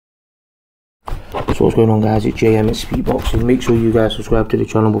So what's going on, guys? It's JM at Speakboxing. Make sure you guys subscribe to the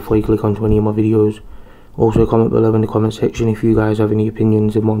channel before you click onto any of my videos. Also comment below in the comment section if you guys have any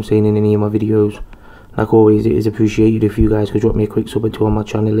opinions on what I'm saying in any of my videos. Like always, it is appreciated if you guys could drop me a quick sub or two on my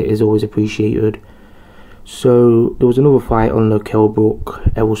channel. It is always appreciated. So there was another fight on the Kell Brook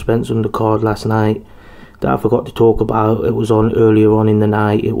Errol Spence undercard last night that I forgot to talk about. It was on earlier on in the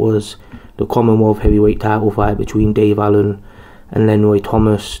night. It was the Commonwealth heavyweight title fight between Dave Allen and LENROY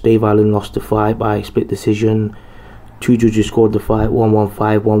Thomas. Dave Allen lost the fight by split decision. Two judges scored the fight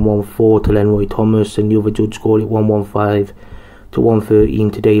 115, 114 to LENROY Thomas, and the other judge scored it 115 to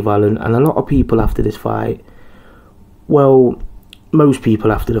 113 to Dave Allen. And a lot of people after this fight, well, most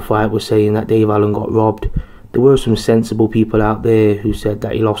people after the fight were saying that Dave Allen got robbed. There were some sensible people out there who said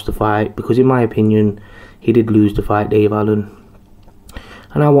that he lost the fight, because in my opinion he did lose the fight, Dave Allen.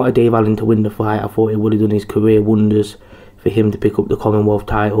 And I wanted Dave Allen to win the fight. I thought it would have done his career wonders for him to pick up the Commonwealth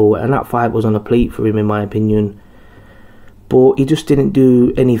title, and that fight was on a plate for him in my opinion. But he just didn't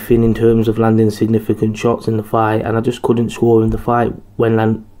do anything in terms of landing significant shots in the fight, and I just couldn't score in the fight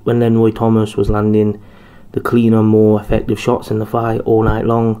when LENROY Thomas was landing the cleaner, more effective shots in the fight all night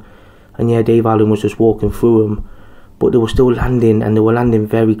long. And yeah, Dave Allen was just walking through them, but they were still landing, and they were landing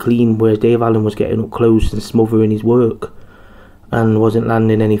very clean, whereas Dave Allen was getting up close and smothering his work and wasn't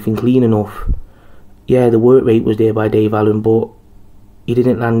landing anything clean enough. Yeah, the work rate was there by Dave Allen, but he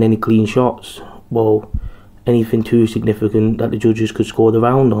didn't land any clean shots. Well, anything too significant that the judges could score the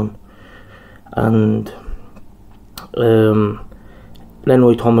round on. And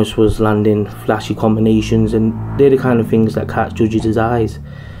LENROY Thomas was landing flashy combinations, and they're the kind of things that catch judges' eyes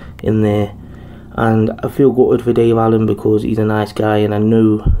in there. And I feel gutted for Dave Allen, because he's a nice guy, and I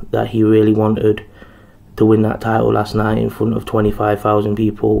know that he really wanted to win that title last night in front of 25,000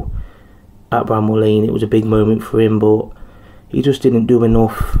 people at Bramall Lane. It was a big moment for him, but he just didn't do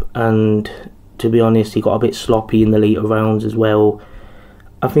enough, and to be honest, he got a bit sloppy in the later rounds as well.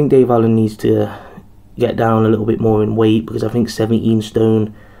 I think Dave Allen needs to get down a little bit more in weight, because I think 17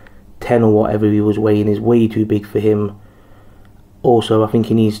 stone 10 or whatever he was weighing is way too big for him. Also, I think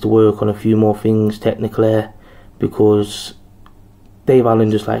he needs to work on a few more things technically, because Dave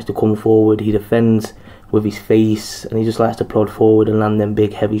Allen just likes to come forward. He defends with his face, and he just likes to plod forward and land them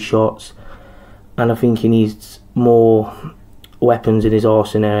big heavy shots. And I think he needs more weapons in his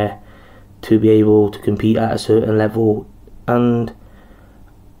arsenal to be able to compete at a certain level. And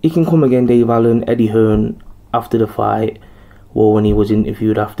he can come again, Dave Allen. Eddie Hearn, after the fight, well, when he was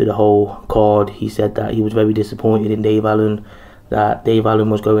interviewed after the whole card, he said that he was very disappointed in Dave Allen, that Dave Allen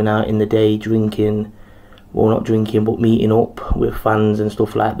was going out in the day drinking, well, not drinking, but meeting up with fans and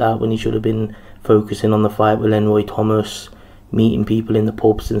stuff like that, when he should have been focusing on the fight with LENROY Thomas, meeting people in the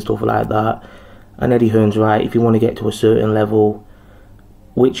pubs and stuff like that. And Eddie Hearn's right. If you want to get to a certain level,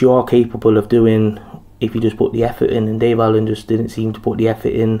 which you are capable of doing if you just put the effort in, and Dave Allen just didn't seem to put the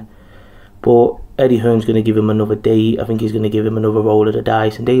effort in. But Eddie Hearn's going to give him another date. I think he's going to give him another roll of the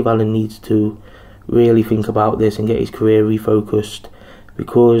dice, and Dave Allen needs to really think about this and get his career refocused,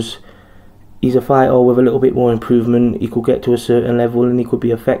 because he's a fighter with a little bit more improvement. He could get to a certain level, and he could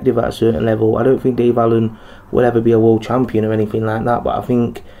be effective at a certain level. I don't think Dave Allen will ever be a world champion or anything like that, but I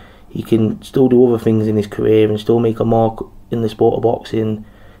think he can still do other things in his career and still make a mark in the sport of boxing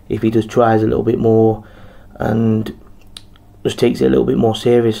if he just tries a little bit more and just takes it a little bit more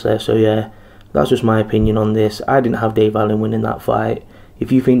seriously. So yeah, that's just my opinion on this. I didn't have Dave Allen winning that fight.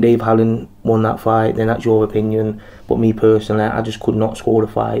 If you think Dave Allen won that fight, then that's your opinion. But me personally, I just could not score the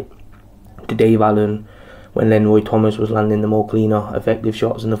fight to Dave Allen when LENROY Thomas was landing the more cleaner, effective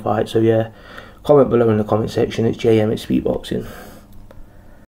shots in the fight. So yeah, comment below in the comment section. It's JM at Speakboxing.